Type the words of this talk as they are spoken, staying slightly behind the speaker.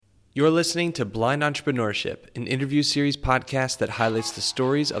You're listening to Blind Entrepreneurship, an interview series podcast that highlights the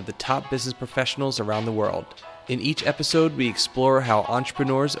stories of the top business professionals around the world. In each episode, we explore how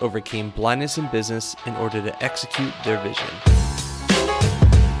entrepreneurs overcame blindness in business in order to execute their vision.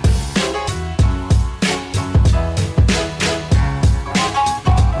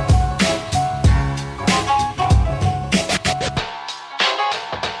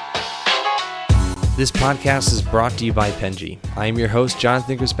 This podcast is brought to you by Penji. I am your host,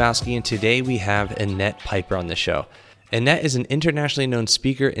 Jonathan Grabowski, and today we have Annette Pieper on the show. Annette is an internationally known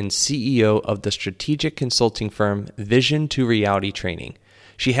speaker and CEO of the strategic consulting firm Vision to Reality Training.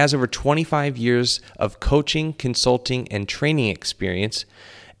 She has over 25 years of coaching, consulting, and training experience.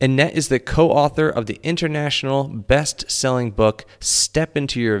 Annette is the co-author of the international best-selling book, Step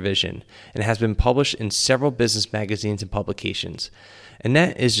Into Your Vision, and has been published in several business magazines and publications.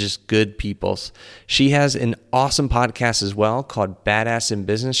 Annette is just good peoples. She has an awesome podcast as well called Badass in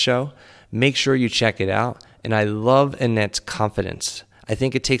Business Show. Make sure you check it out. And I love Annette's confidence. I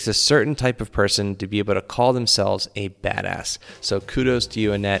think it takes a certain type of person to be able to call themselves a badass. So kudos to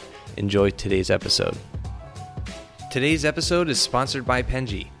you, Annette. Enjoy today's episode. Today's episode is sponsored by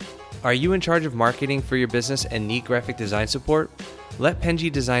Penji. Are you in charge of marketing for your business and need graphic design support? Let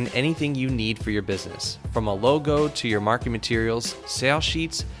Penji design anything you need for your business, from a logo to your marketing materials, sales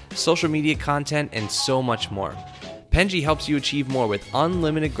sheets, social media content, and so much more. Penji helps you achieve more with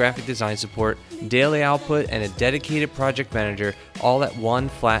unlimited graphic design support, daily output, and a dedicated project manager, all at one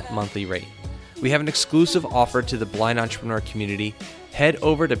flat monthly rate. We have an exclusive offer to the blind entrepreneur community. Head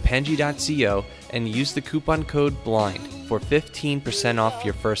over to penji.co and use the coupon code BLIND for 15% off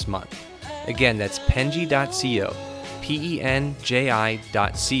your first month. Again, that's penji.co. penji.co,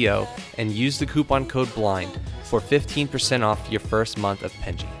 and use the coupon code BLIND for 15% off your first month of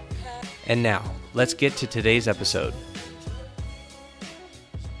Penji. And now, let's get to today's episode.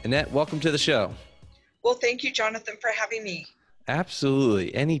 Annette, welcome to the show. Well, thank you, Jonathan, for having me.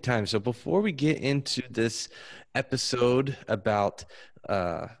 Absolutely, anytime. So before we get into this episode about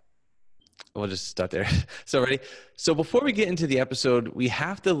we'll just start there. So ready? So before we get into the episode, we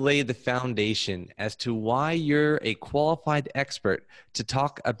have to lay the foundation as to why you're a qualified expert to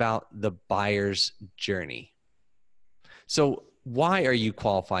talk about the buyer's journey. So why are you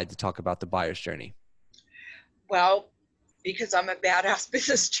qualified to talk about the buyer's journey? Well, because I'm a badass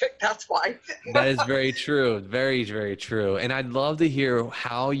business chick, that's why. That is very true. Very, very true. And I'd love to hear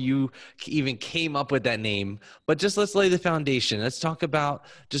how you even came up with that name, but just let's lay the foundation. Let's talk about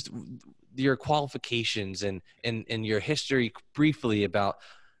just your qualifications and your history briefly about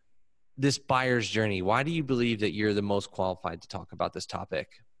this buyer's journey. Why do you believe that you're the most qualified to talk about this topic?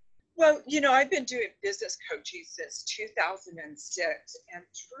 Well, I've been doing business coaching since 2006. And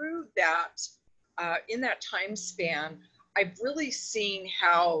through that, in that time span, I've really seen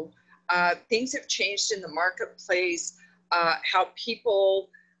how things have changed in the marketplace, how people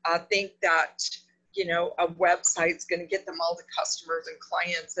think that a website's going to get them all the customers and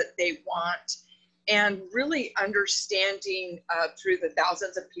clients that they want, and really understanding through the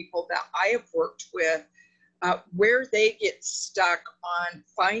thousands of people that I have worked with where they get stuck on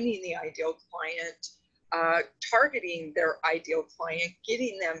finding the ideal client, targeting their ideal client,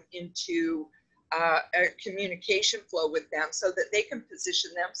 getting them into a communication flow with them so that they can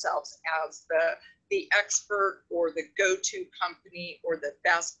position themselves as the expert or the go-to company or the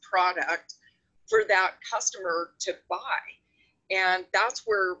best product for that customer to buy. And that's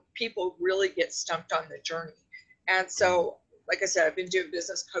where people really get stumped on the journey. And so, like I said, I've been doing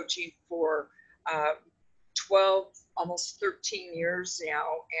business coaching for 12, almost 13 years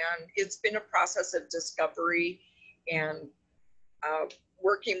now. And it's been a process of discovery and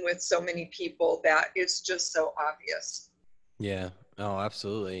working with so many people that it's just so obvious. Yeah. Oh,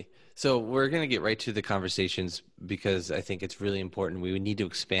 absolutely. So we're going to get right to the conversations because I think it's really important. We need to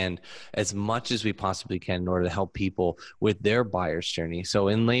expand as much as we possibly can in order to help people with their buyer's journey. So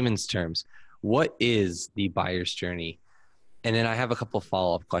in layman's terms, what is the buyer's journey? And then I have a couple of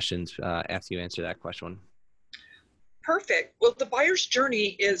follow-up questions after you answer that question. Perfect. Well, the buyer's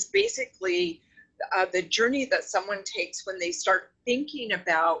journey is basically the journey that someone takes when they start thinking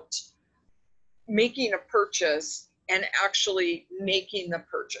about making a purchase and actually making the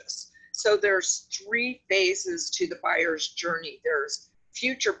purchase. So there's 3 phases to the buyer's journey. There's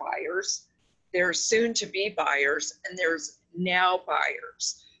future buyers, there's soon to be buyers, and there's now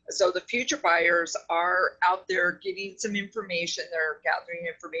buyers. So the future buyers are out there getting some information. They're gathering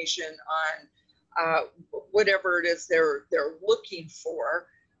information on whatever it is they're looking for,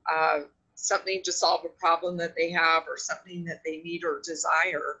 something to solve a problem that they have or something that they need or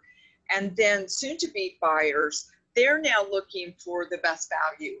desire. And then soon to be buyers, they're now looking for the best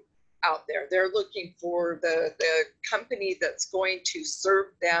value. out there. They're looking for the company that's going to serve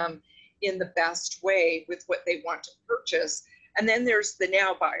them in the best way with what they want to purchase. And then there's the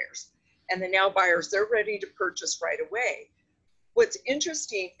now buyers. And the now buyers, they're ready to purchase right away. What's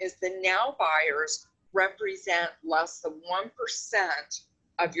interesting is the now buyers represent less than 1%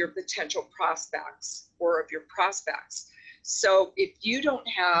 of your potential prospects or of your prospects. So if you don't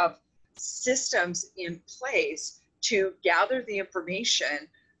have systems in place to gather the information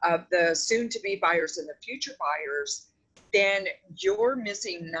of the soon-to-be buyers and the future buyers, then you're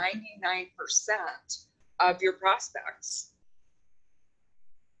missing 99% of your prospects.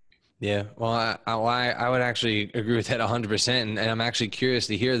 Yeah, well, I would actually agree with that 100%. And I'm actually curious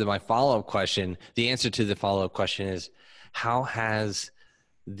to hear my follow-up question. The answer to the follow-up question is, how has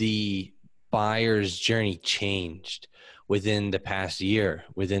the buyer's journey changed within the past year,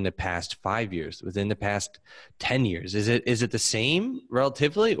 within the past 5 years, within the past 10 years? Is it the same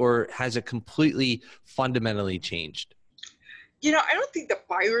relatively, or has it completely fundamentally changed? I don't think the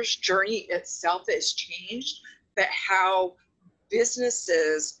buyer's journey itself has changed, but how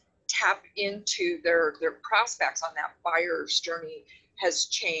businesses tap into their prospects on that buyer's journey has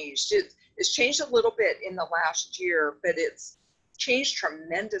changed. It's changed a little bit in the last year, but it's changed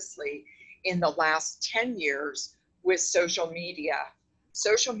tremendously in the last 10 years with social media.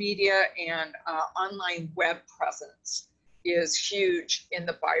 Social media and online web presence is huge in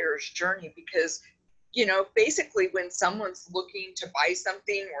the buyer's journey because, basically when someone's looking to buy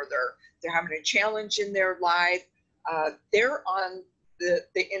something or they're having a challenge in their life, they're on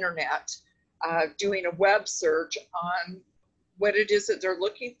the internet doing a web search on what it is that they're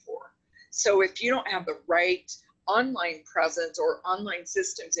looking for. So if you don't have the right online presence or online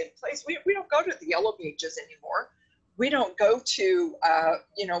systems in place, we don't go to the yellow pages anymore. We don't go to,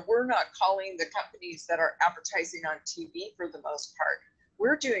 we're not calling the companies that are advertising on TV for the most part.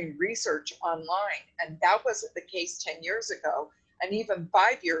 We're doing research online, and that wasn't the case 10 years ago. And even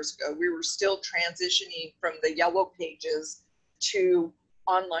 5 years ago, we were still transitioning from the yellow pages to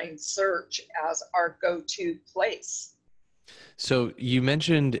online search as our go-to place. So you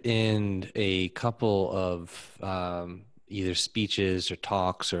mentioned in a couple of either speeches or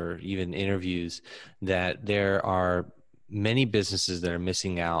talks or even interviews that there are many businesses that are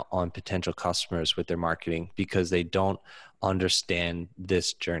missing out on potential customers with their marketing because they don't understand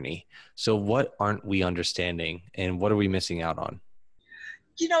this journey. So what aren't we understanding, and what are we missing out on?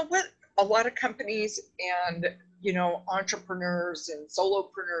 What a lot of companies and entrepreneurs and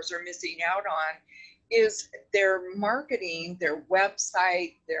solopreneurs are missing out on is their marketing, their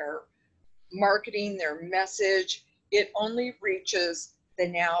website, their marketing, their message. It only reaches the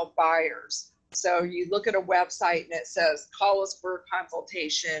now buyers. So you look at a website and it says, call us for a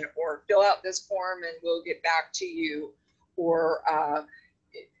consultation, or fill out this form and we'll get back to you, or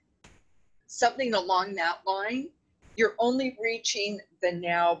something along that line. You're only reaching the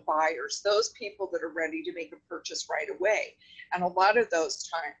now buyers, those people that are ready to make a purchase right away. And a lot of those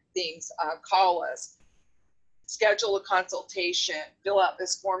things, call us, schedule a consultation, fill out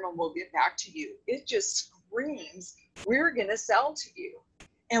this form and we'll get back to you. It just screams, we're going to sell to you.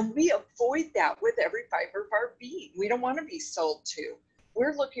 And we avoid that with every fiber of our being. We don't want to be sold to.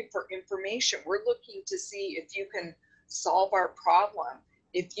 We're looking for information. We're looking to see if you can solve our problem,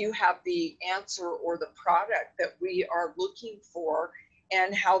 if you have the answer or the product that we are looking for,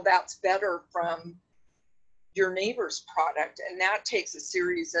 and how that's better from your neighbor's product. And that takes a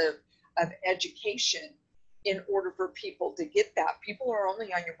series of education in order for people to get that. People are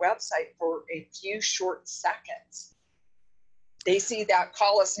only on your website for a few short seconds. They see that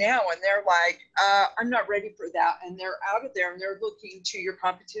call us now and they're like, I'm not ready for that. And they're out of there and they're looking to your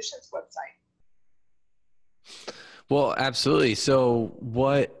competition's website. Well, absolutely. So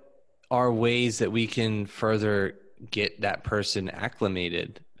what are ways that we can further get that person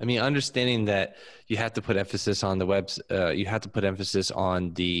acclimated? I mean, understanding that you have to put emphasis on the you have to put emphasis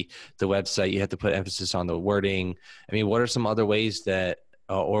on the website, you have to put emphasis on the wording. I mean, what are some other ways that,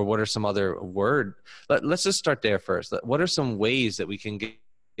 or what are some other let's just start there first. What are some ways that we can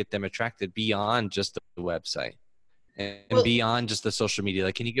get them attracted beyond just the website? And beyond just the social media?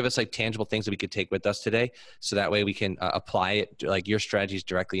 Like, can you give us like tangible things that we could take with us today, so that way we can apply it, like your strategies,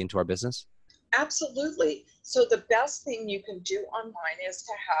 directly into our business? Absolutely. So the best thing you can do online is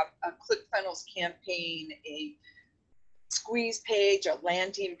to have a ClickFunnels campaign, a squeeze page, a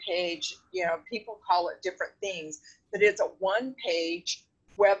landing page. People call it different things, but it's a one-page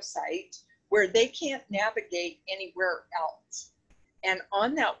website where they can't navigate anywhere else. And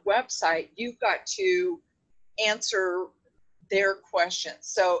on that website, you've got to answer their questions.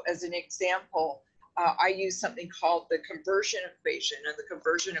 So as an example, I use something called the conversion equation. And the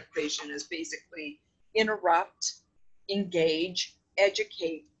conversion equation is basically interrupt, engage,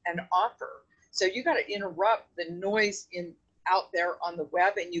 educate, and offer. So you got to interrupt the noise out there on the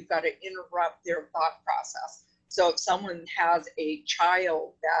web, and you've got to interrupt their thought process. So if someone has a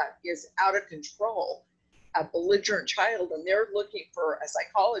child that is out of control, a belligerent child, and they're looking for a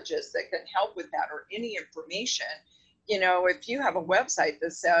psychologist that can help with that or any information, if you have a website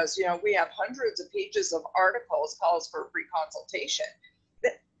that says, we have hundreds of pages of articles, calls for a free consultation,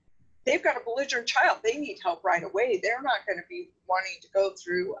 they've got a belligerent child. They need help right away. They're not going to be wanting to go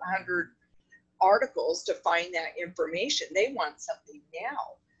through 100 articles to find that information. They want something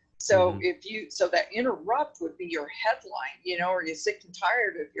now. So so that interrupt would be your headline, are you sick and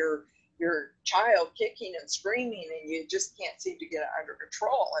tired of your child kicking and screaming and you just can't seem to get it under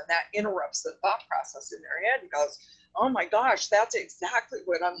control? And that interrupts the thought process in their head and goes, oh my gosh, that's exactly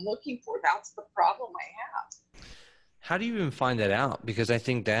what I'm looking for. That's the problem I have. How do you even find that out? Because I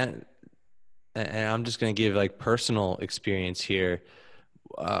think that, and I'm just going to give like personal experience here.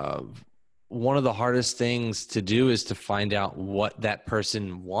 One of the hardest things to do is to find out what that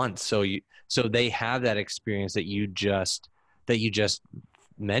person wants. So they have that experience that you just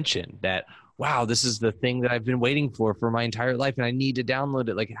mentioned, that, wow, this is the thing that I've been waiting for my entire life and I need to download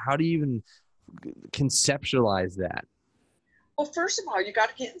it. Like, how do you even conceptualize that? Well, first of all, you got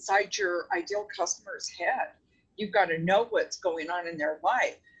to get inside your ideal customer's head. You've got to know what's going on in their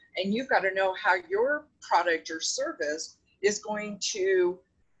life, and you've got to know how your product or service is going to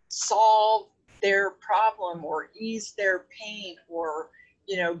solve their problem or ease their pain or,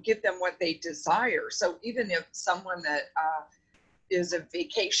 give them what they desire. So even if someone that is a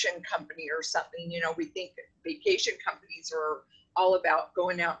vacation company or something, we think vacation companies are all about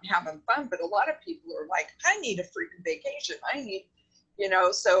going out and having fun, but a lot of people are like, I need a freaking vacation. I need,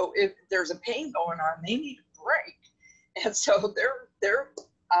 so if there's a pain going on, they need a break. And so they're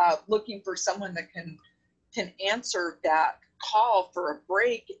looking for someone that can answer that call for a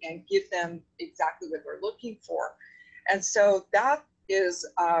break and give them exactly what they're looking for. And so that is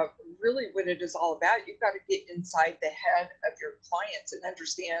really what it is all about. You've got to get inside the head of your clients and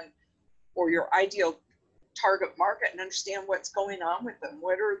understand, or your ideal target market, and understand what's going on with them.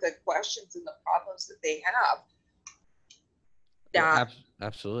 What are the questions and the problems that they have?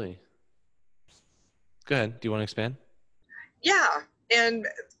 Absolutely. Go ahead. Do you want to expand? Yeah. And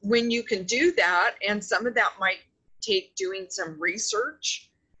when you can do that, and some of that might take doing some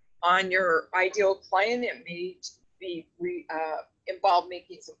research on your ideal client, it may be involve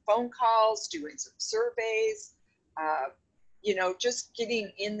making some phone calls, doing some surveys, just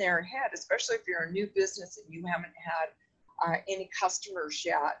getting in their head, especially if you're a new business and you haven't had any customers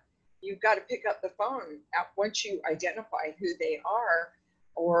yet. You've got to pick up the phone once you identify who they are,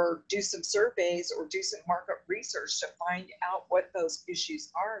 or do some surveys or do some market research to find out what those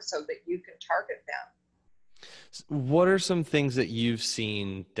issues are so that you can target them. What are some things that you've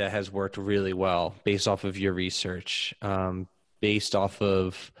seen that has worked really well based off of your research, based off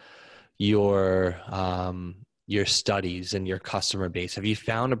of your studies and your customer base? Have you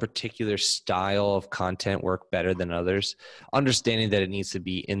found a particular style of content work better than others? Understanding that it needs to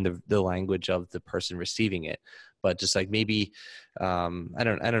be in the language of the person receiving it, but just like maybe, I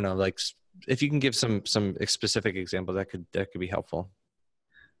don't know, like if you can give some specific examples, that could be helpful.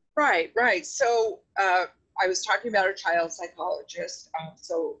 Right. So I was talking about a child psychologist.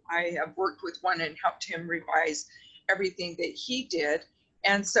 So I have worked with one and helped him revise everything that he did.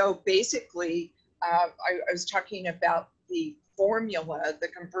 And so basically, I was talking about the formula, the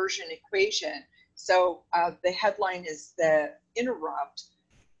conversion equation. So the headline is the interrupt.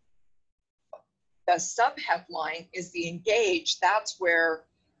 The subheadline is the engage. That's where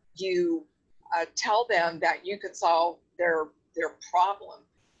you tell them that you can solve their problem,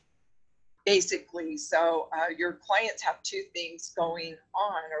 basically. So your clients have two things going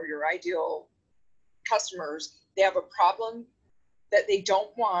on, or your ideal customers. They have a problem that they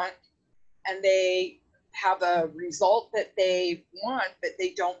don't want, and they have a result that they want but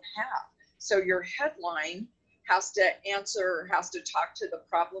they don't have. So your headline has to talk to the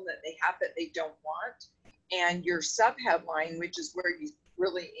problem that they have that they don't want. And your subheadline, which is where you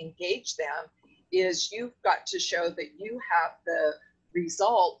really engage them, is you've got to show that you have the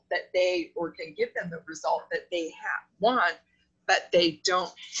result that they, or can give them the result that they want, but they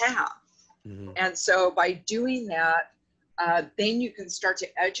don't have. Mm-hmm. And so by doing that, then you can start to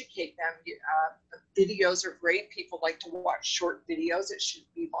educate them. Videos are great. People like to watch short videos. It should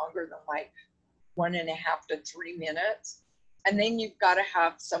be longer than like 1.5 to 3 minutes. And then you've got to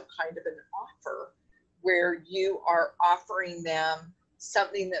have some kind of an offer where you are offering them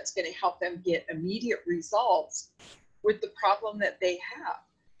something that's going to help them get immediate results with the problem that they have.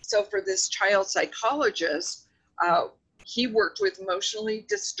 So for this child psychologist, he worked with emotionally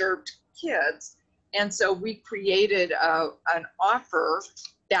disturbed kids. And so we created an offer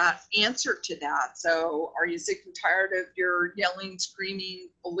that answered to that. So are you sick and tired of your yelling, screaming,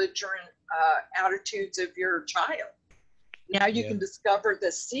 belligerent attitudes of your child? Now you can discover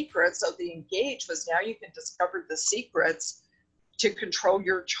the secrets. So the engage was now you can discover the secrets to control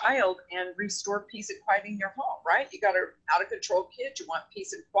your child and restore peace and quiet in your home, right? You got an out of control kid, you want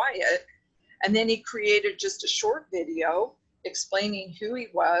peace and quiet. And then he created just a short video explaining who he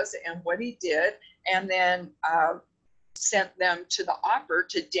was and what he did, and then sent them to the offer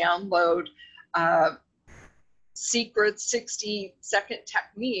to download secret 60-second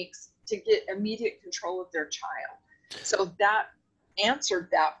techniques to get immediate control of their child. So that answered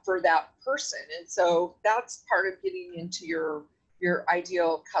that for that person. And so that's part of getting into your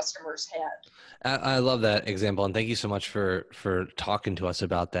ideal customer's head. I love that example, and thank you so much for talking to us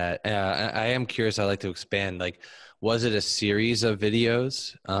about that. I am curious. I'd like to expand. Like, was it a series of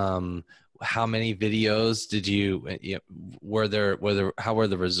videos? How many videos did you were there? How were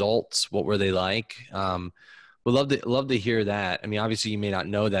the results? What were they like? We'd love to hear that. I mean, obviously, you may not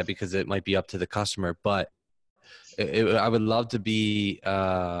know that because it might be up to the customer, but I would love to be.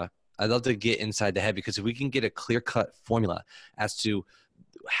 I'd love to get inside the head, because if we can get a clear-cut formula as to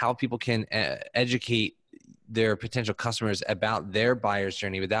how people can educate their potential customers about their buyer's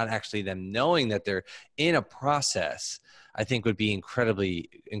journey without actually them knowing that they're in a process, I think would be incredibly,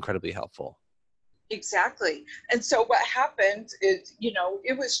 incredibly helpful. Exactly. And so what happened is,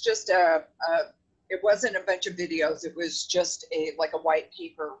 it was just it wasn't a bunch of videos. It was just a white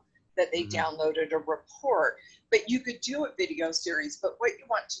paper that they downloaded, a report. But you could do a video series. But what you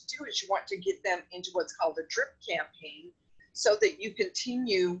want to do is you want to get them into what's called a drip campaign, so that you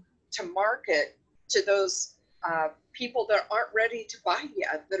continue to market to those people that aren't ready to buy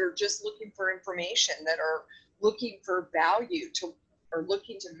yet, that are just looking for information, that are looking for value, or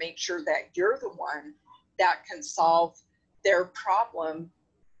looking to make sure that you're the one that can solve their problem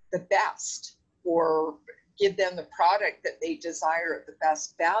the best, or give them the product that they desire at the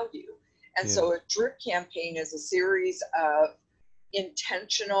best value. And so a drip campaign is a series of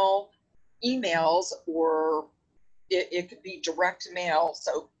intentional emails, or it could be direct mail.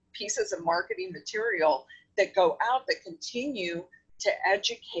 So pieces of marketing material that go out that continue to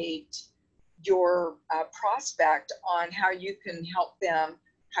educate your prospect on how you can help them,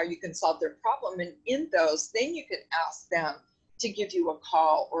 how you can solve their problem. And in those, then you can ask them to give you a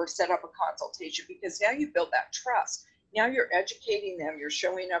call or set up a consultation, because now you build that trust. Now you're educating them. You're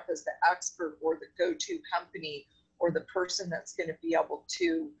showing up as the expert or the go-to company, or the person that's going to be able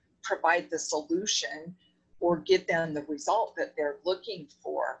to provide the solution or give them the result that they're looking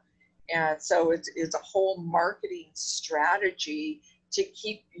for. And so it's a whole marketing strategy to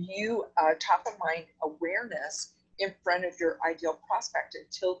keep you top of mind awareness in front of your ideal prospect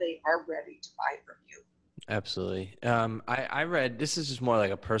until they are ready to buy from you. Absolutely. I read, this is just more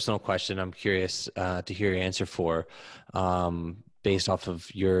like a personal question I'm curious to hear your answer for, based off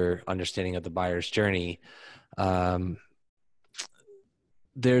of your understanding of the buyer's journey.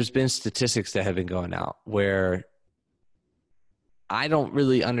 There's been statistics that have been going out where I don't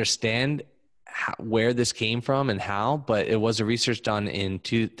really understand where this came from and how, but it was a research done in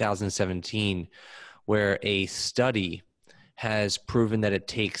 2017 where a study has proven that it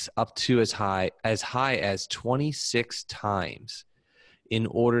takes up to as high as 26 times in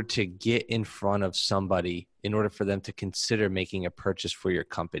order to get in front of somebody, in order for them to consider making a purchase for your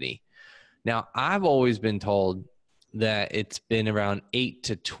company. Now, I've always been told that it's been around 8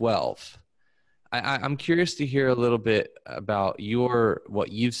 to 12. I'm curious to hear a little bit about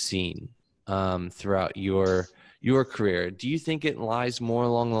what you've seen throughout your career. Do you think it lies more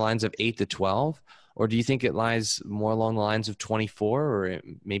along the lines of 8 to 12? Or do you think it lies more along the lines of 24, or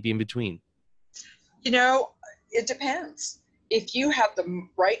maybe in between? It depends. If you have the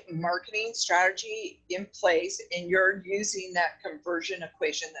right marketing strategy in place and you're using that conversion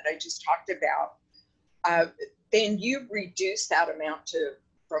equation that I just talked about, then you reduce that amount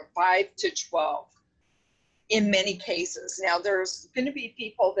from 5 to 12 in many cases. Now, there's going to be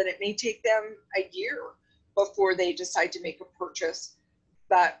people that it may take them a year before they decide to make a purchase.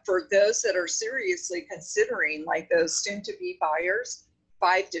 But for those that are seriously considering, like those soon-to-be buyers,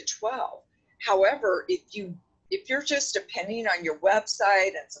 5 to 12. However, if you're just depending on your website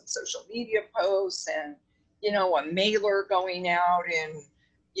and some social media posts and, a mailer going out and,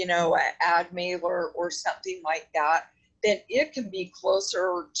 an ad mailer or something like that, then it can be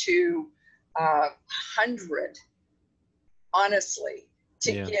closer to 100, honestly.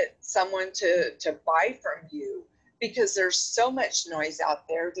 to Yeah. get someone to buy from you, because there's so much noise out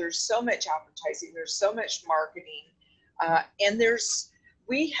there. There's so much advertising. There's so much marketing. And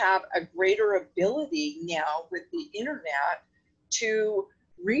we have a greater ability now with the internet to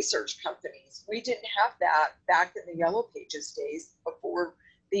research companies. We didn't have that back in the Yellow Pages days before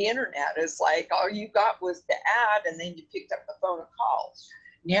the internet. Is like all you got was the ad, and then you picked up the phone and called.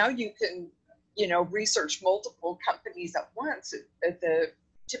 Now you can, research multiple companies at once at the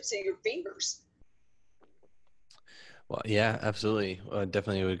tips of your fingers. Well, yeah, absolutely.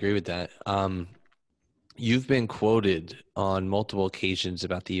 Definitely would agree with that. You've been quoted on multiple occasions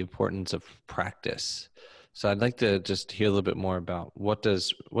about the importance of practice. So I'd like to just hear a little bit more about what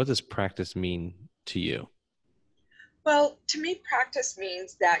does practice mean to you? Well, to me, practice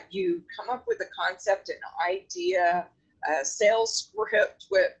means that you come up with a concept, an idea, a sales script,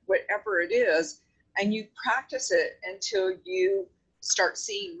 whatever it is, and you practice it until you start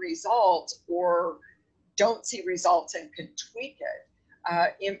seeing results or don't see results and can tweak it.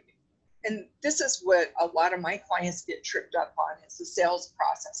 And this is what a lot of my clients get tripped up on, is the sales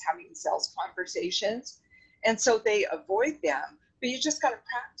process, having sales conversations. And so they avoid them, but you just got to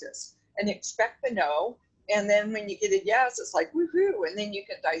practice and expect the no. And then when you get a yes, it's like, woohoo. And then you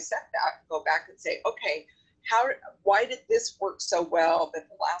can dissect that and go back and say, okay, why did this work so well, but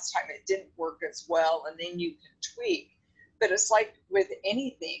the last time it didn't work as well? And then you can tweak. But it's like with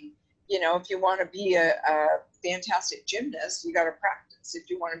anything, if you want to be a fantastic gymnast, you got to practice. If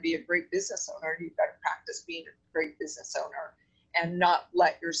you want to be a great business owner, you've got to practice being a great business owner and not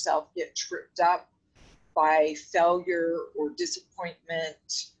let yourself get tripped up by failure or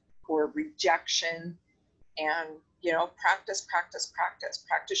disappointment or rejection. And,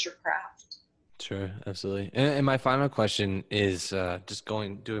 practice your craft. Sure, absolutely. And my final question is just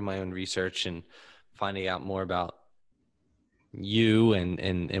doing my own research and finding out more about you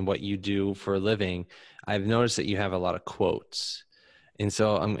and what you do for a living. I've noticed that you have a lot of quotes. And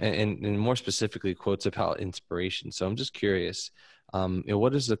so and more specifically quotes about inspiration. So I'm just curious,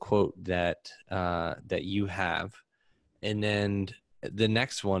 what is the quote that you have? And then the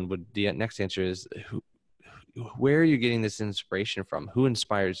next answer is where are you getting this inspiration from? Who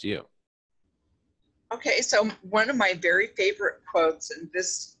inspires you? Okay, so one of my very favorite quotes, and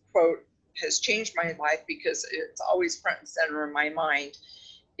this quote has changed my life because it's always front and center in my mind.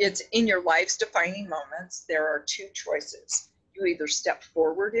 It's, in your life's defining moments, there are two choices. You either step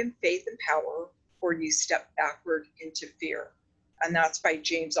forward in faith and power, or you step backward into fear. And that's by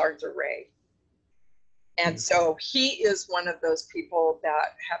James Arthur Ray. And so he is one of those people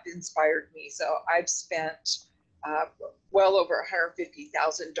that have inspired me. So I've spent well over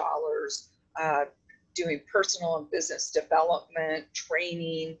 $150,000 doing personal and business development,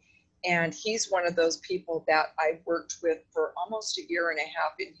 training. And he's one of those people that I worked with for almost a year and a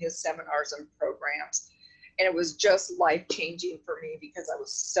half in his seminars and programs. And it was just life-changing for me because I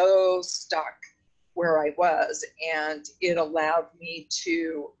was so stuck where I was. And it allowed me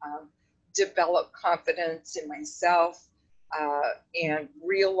to develop confidence in myself and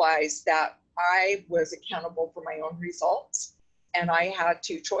realize that I was accountable for my own results. And I had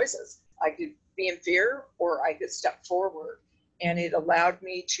two choices. I could be in fear or I could step forward. And it allowed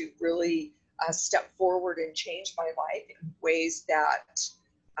me to really step forward and change my life in ways that,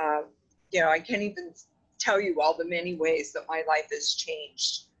 I can't even tell you all the many ways that my life has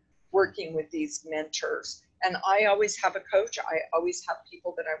changed working with these mentors. And I always have a coach. I always have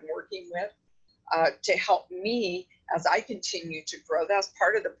people that I'm working with to help me as I continue to grow. That's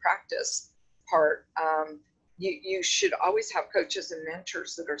part of the practice part. You should always have coaches and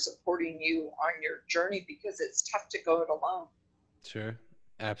mentors that are supporting you on your journey because it's tough to go it alone. Sure,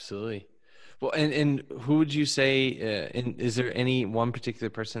 absolutely. Well, and who would you say, is there any one particular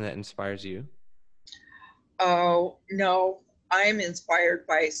person that inspires you? Oh, no, I'm inspired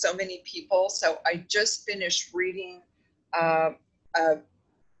by so many people. So I just finished reading an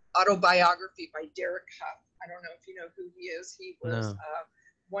autobiography by Derek Huff. I don't know if you know who he is. He was No.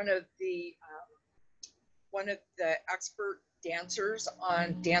 one of the expert dancers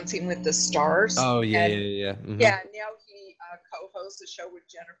on Dancing with the Stars. Oh, yeah, and yeah. Mm-hmm. yeah, now he co-hosts a show with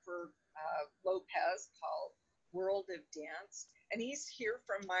Jennifer Lopez called World of Dance, and he's here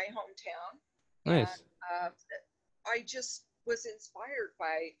from my hometown. Nice. And I just was inspired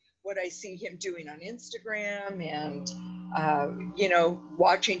by what I see him doing on Instagram and,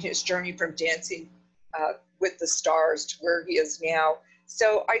 watching his journey from dancing with the stars to where he is now.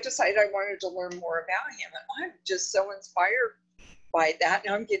 So I decided I wanted to learn more about him. And I'm just so inspired by that.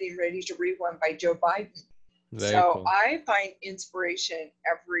 Now I'm getting ready to read one by Joe Biden. Very So cool. I find inspiration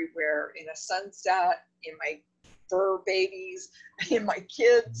everywhere, in a sunset, in my fur babies and my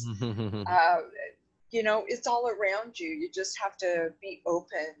kids. It's all around you. You just have to be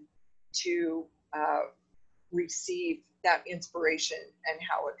open to receive that inspiration and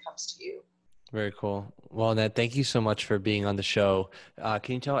how it comes to you. Very cool. Well, Annette, thank you so much for being on the show.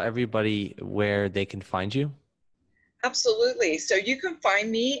 Can you tell everybody where they can find you? Absolutely. So you can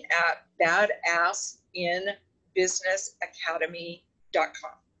find me at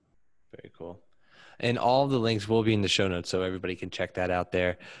badassinbusinessacademy.com. Very cool. And all the links will be in the show notes, so everybody can check that out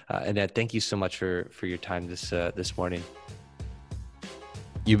there. Annette, thank you so much for your time this morning.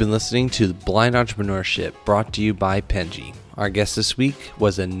 You've been listening to Blind Entrepreneurship, brought to you by Penji. Our guest this week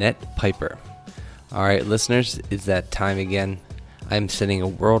was Annette Pieper. All right, listeners, it's that time again. I'm setting a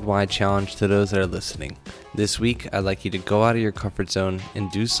worldwide challenge to those that are listening. This week, I'd like you to go out of your comfort zone and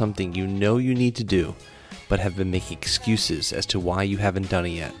do something you know you need to do, but have been making excuses as to why you haven't done it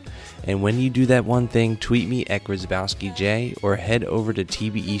yet. And when you do that one thing, tweet me at GrzybowskiJ or head over to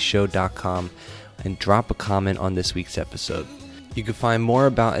tbeshow.com and drop a comment on this week's episode. You can find more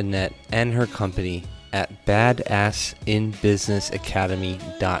about Annette and her company at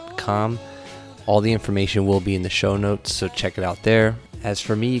badassinbusinessacademy.com. All the information will be in the show notes, so check it out there. As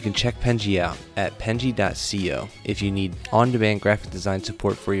for me, you can check Penji out at penji.co if you need on-demand graphic design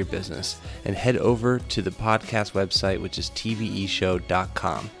support for your business, and head over to the podcast website, which is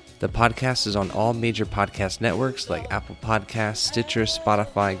tbeshow.com. The podcast is on all major podcast networks like Apple Podcasts, Stitcher,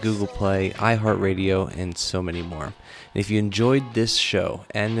 Spotify, Google Play, iHeartRadio, and so many more. And if you enjoyed this show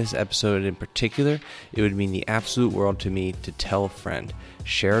and this episode in particular, it would mean the absolute world to me to tell a friend.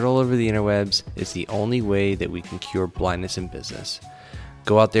 Share it all over the interwebs. It's the only way that we can cure blindness in business.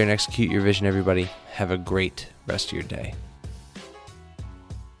 Go out there and execute your vision, everybody. Have a great rest of your day.